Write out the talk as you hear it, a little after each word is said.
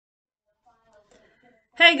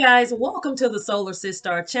Hey guys, welcome to the Solar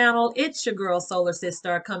Sister channel. It's your girl Solar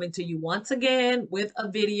Sister coming to you once again with a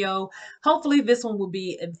video. Hopefully this one will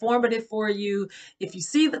be informative for you. If you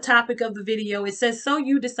see the topic of the video, it says, so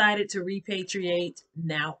you decided to repatriate,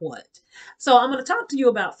 now what? So I'm going to talk to you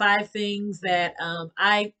about 5 things that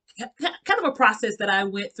kind of a process that I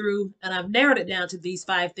went through, and I've narrowed it down to these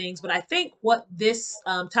 5 things. But I think what this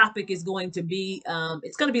topic is going to be,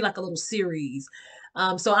 it's going to be like a little series.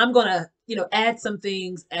 So I'm going to, add some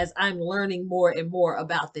things as I'm learning more and more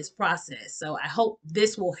about this process. So I hope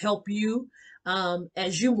this will help you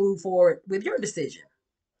as you move forward with your decision.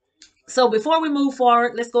 So before we move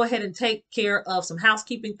forward, let's go ahead and take care of some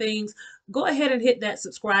housekeeping things. Go ahead and hit that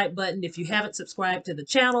subscribe button. If you haven't subscribed to the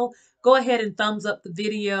channel, go ahead and thumbs up the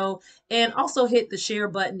video, and also hit the share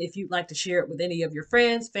button if you'd like to share it with any of your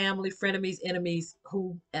friends, family, frenemies, enemies,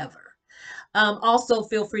 whoever. Also,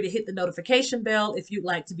 feel free to hit the notification bell if you'd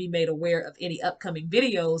like to be made aware of any upcoming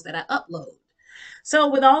videos that I upload. So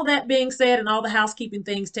with all that being said and all the housekeeping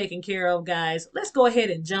things taken care of, guys, let's go ahead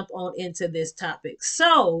and jump on into this topic.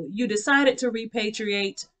 So you decided to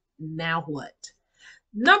repatriate. Now what?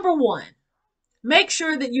 Number one, make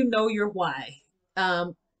sure that you know your why.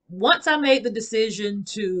 Once I made the decision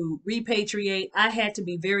to repatriate, I had to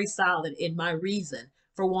be very solid in my reason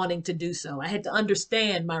for wanting to do so. I had to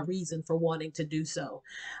understand my reason for wanting to do so.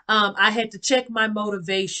 I had to check my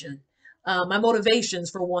motivations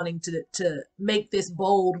for wanting to make this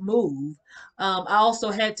bold move. I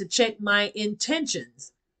also had to check my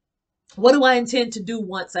intentions. What do I intend to do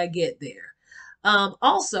once I get there?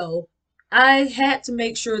 Also, I had to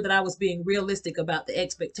make sure that I was being realistic about the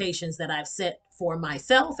expectations that I've set for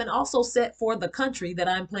myself and also set for the country that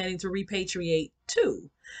I'm planning to repatriate to.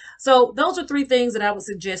 So those are 3 things that I would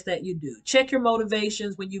suggest that you do. Check your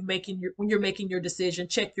motivations when you're making your decision,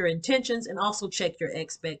 check your intentions, and also check your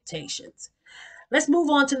expectations. Let's move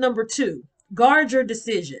on to number 2. Guard your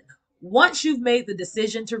decision. Once you've made the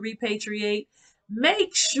decision to repatriate,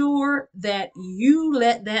 make sure that you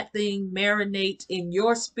let that thing marinate in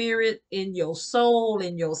your spirit, in your soul,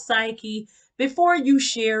 in your psyche before you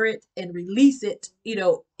share it and release it,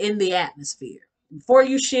 in the atmosphere. Before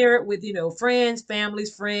you share it with, friends,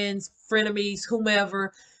 families, friends, frenemies,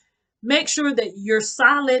 whomever, make sure that you're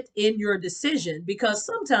solid in your decision, because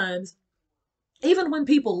sometimes even when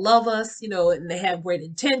people love us, and they have great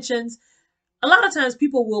intentions, a lot of times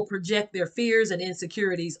people will project their fears and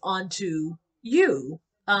insecurities onto you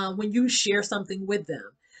when you share something with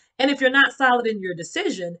them. And if you're not solid in your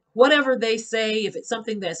decision, whatever they say, if it's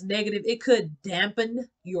something that's negative, it could dampen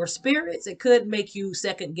your spirits. It could make you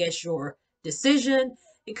second guess your decision.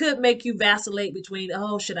 It could make you vacillate between,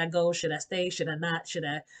 oh, should I go? Should I stay? Should I not? Should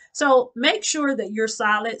I? So make sure that you're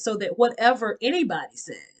solid so that whatever anybody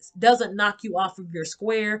says doesn't knock you off of your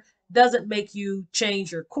square, doesn't make you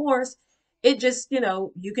change your course. It just,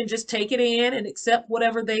 you can just take it in and accept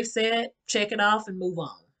whatever they've said, check it off, and move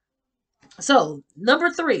on. So, number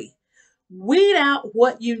 3, weed out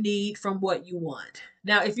what you need from what you want.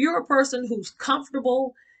 Now, if you're a person who's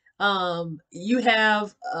comfortable,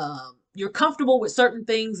 you're comfortable with certain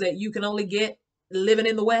things that you can only get living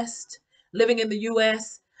in the West, living in the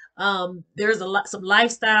U.S. There's some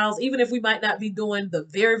lifestyles, even if we might not be doing the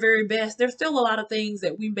very, very best, there's still a lot of things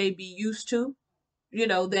that we may be used to,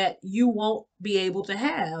 that you won't be able to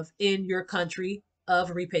have in your country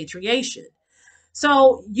of repatriation.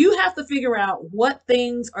 So you have to figure out what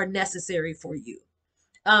things are necessary for you.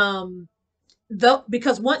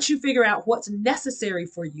 Because once you figure out what's necessary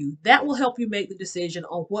for you, that will help you make the decision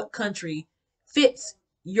on what country fits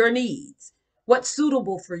your needs, what's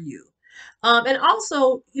suitable for you. And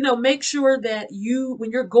also, make sure that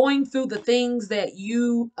when you're going through the things that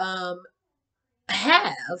you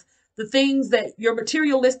have, the things that your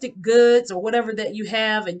materialistic goods or whatever that you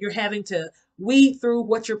have, and you're having to weed through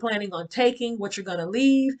what you're planning on taking, what you're going to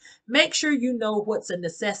leave, make sure you know what's a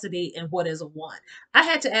necessity and what is a want. I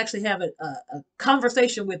had to actually have a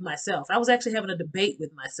conversation with myself. I was actually having a debate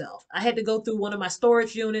with myself. I had to go through one of my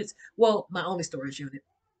storage units, well, my only storage unit,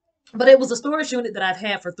 but it was a storage unit that I've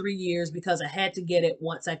had for 3 years because I had to get it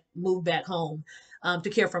once I moved back home to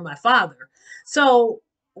care for my father. So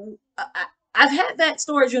I've had that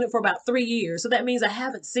storage unit for about 3 years. So that means I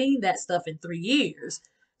haven't seen that stuff in 3 years.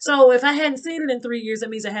 So if I hadn't seen it in 3 years, that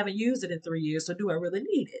means I haven't used it in 3 years. So do I really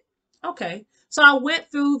need it? Okay. So I went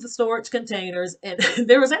through the storage containers, and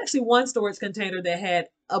there was actually one storage container that had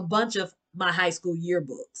a bunch of my high school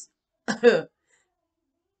yearbooks.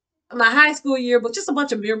 My high school yearbook, just a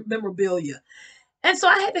bunch of memorabilia. And so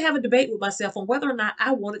I had to have a debate with myself on whether or not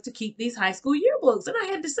I wanted to keep these high school yearbooks. And I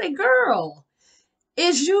had to say, girl,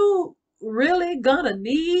 is you really gonna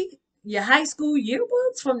need your high school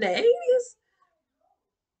yearbooks from the 80s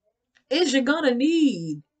is you're gonna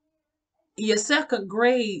need your second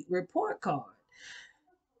grade report card.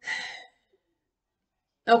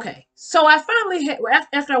 Okay, so I finally had,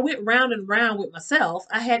 after I went round and round with myself,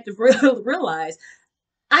 I had to realize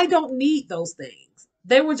I don't need those things.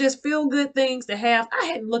 They were just feel good things to have. I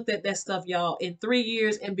hadn't looked at that stuff, y'all, in 3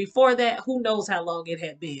 years. And before that, who knows how long it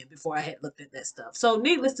had been before I had looked at that stuff. So,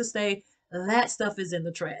 needless to say, that stuff is in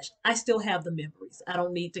the trash. I still have the memories. I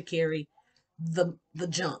don't need to carry the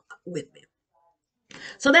junk with me.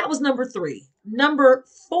 So that was number three. Number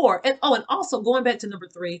four, and oh, and also going back to number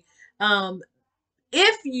three, um,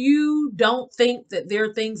 if you don't think that there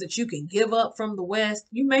are things that you can give up from the West,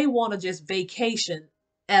 you may want to just vacation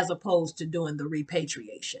as opposed to doing the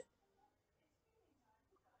repatriation.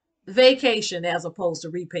 Vacation as opposed to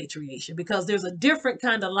repatriation, because there's a different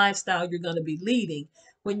kind of lifestyle you're going to be leading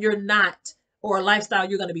when you're not, or a lifestyle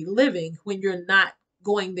you're going to be living when you're not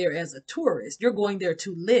going there as a tourist. You're going there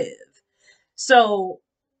to live. So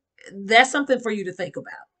that's something for you to think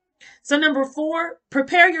about. So number four,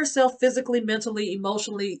 prepare yourself physically, mentally,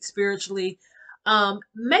 emotionally, spiritually.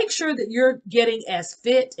 Make sure that you're getting as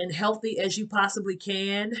fit and healthy as you possibly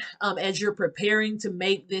can as you're preparing to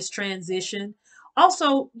make this transition.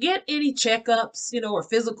 Also, get any checkups, or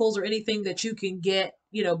physicals or anything that you can get,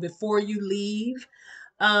 before you leave.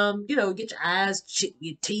 Get your eyes,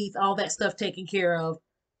 your teeth, all that stuff taken care of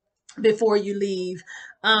before you leave.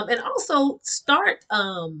 And also start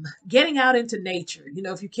getting out into nature,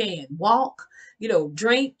 if you can. Walk,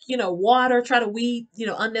 drink, water, try to weed,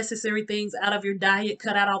 unnecessary things out of your diet,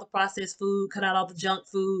 cut out all the processed food, cut out all the junk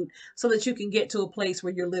food so that you can get to a place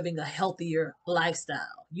where you're living a healthier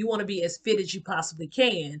lifestyle. You want to be as fit as you possibly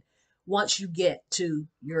can once you get to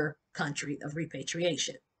your country of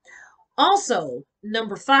repatriation. Also,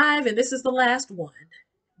 number five, and this is the last one,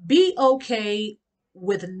 be okay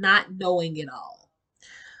with not knowing it all.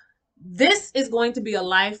 This is going to be a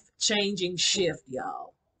life-changing shift,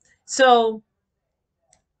 y'all. So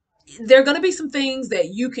there are going to be some things that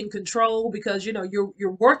you can control because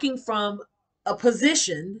you're working from a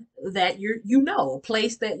position that a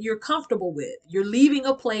place that you're comfortable with. You're leaving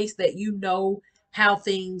a place that you know how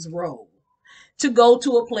things roll to go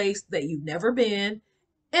to a place that you've never been.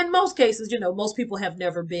 In most cases, most people have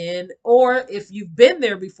never been, or if you've been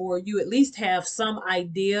there before, you at least have some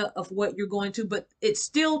idea of what you're going to, but it's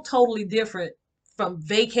still totally different from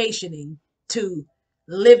vacationing to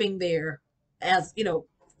living there as,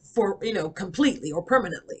 for, completely or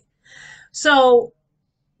permanently. So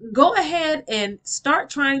go ahead and start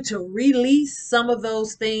trying to release some of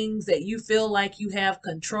those things that you feel like you have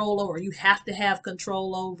control over, you have to have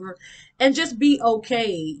control over, and just be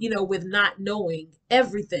okay, with not knowing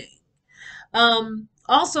everything.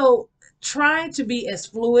 Also try to be as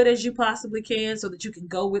fluid as you possibly can so that you can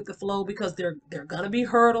go with the flow because there are going to be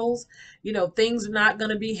hurdles. Things are not going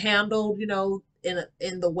to be handled, in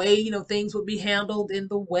the way, things would be handled in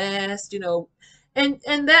the West,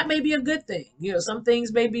 and that may be a good thing. Some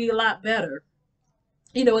things may be a lot better,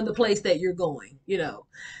 in the place that you're going.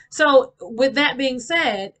 So with that being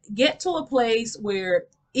said, get to a place where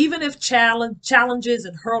even if challenges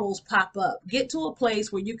and hurdles pop up, get to a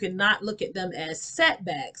place where you can not look at them as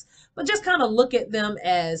setbacks, but just kind of look at them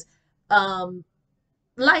as um,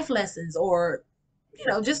 life lessons or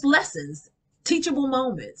just lessons, teachable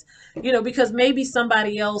moments, because maybe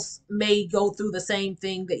somebody else may go through the same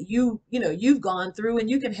thing that you've gone through, and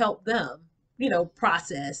you can help them,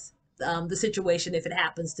 process the situation if it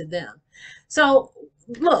happens to them. So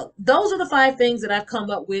look, those are the 5 things that I've come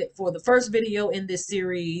up with for the first video in this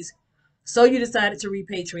series. So you decided to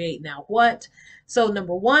repatriate, now what? So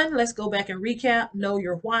number one, let's go back and recap. Know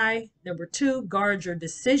your why. Number two, guard your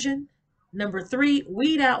decision. Number three,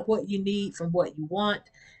 weed out what you need from what you want.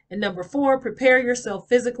 And number four, prepare yourself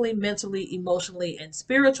physically, mentally, emotionally, and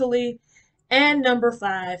spiritually. And number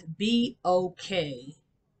five, be okay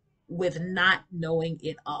with not knowing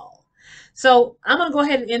it all. So I'm going to go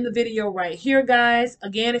ahead and end the video right here, guys.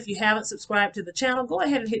 Again, if you haven't subscribed to the channel, go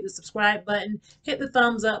ahead and hit the subscribe button, hit the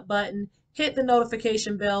thumbs up button, hit the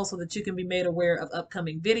notification bell so that you can be made aware of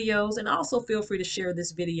upcoming videos. And also feel free to share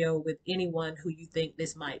this video with anyone who you think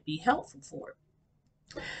this might be helpful for.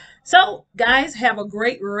 So, guys, have a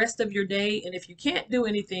great rest of your day. And if you can't do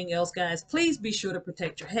anything else, guys, please be sure to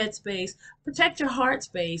protect your head space, protect your heart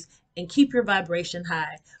space, and keep your vibration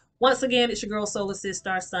high. Once again, it's your girl Solar Sis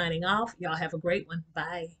Star signing off. Y'all have a great one.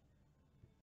 Bye.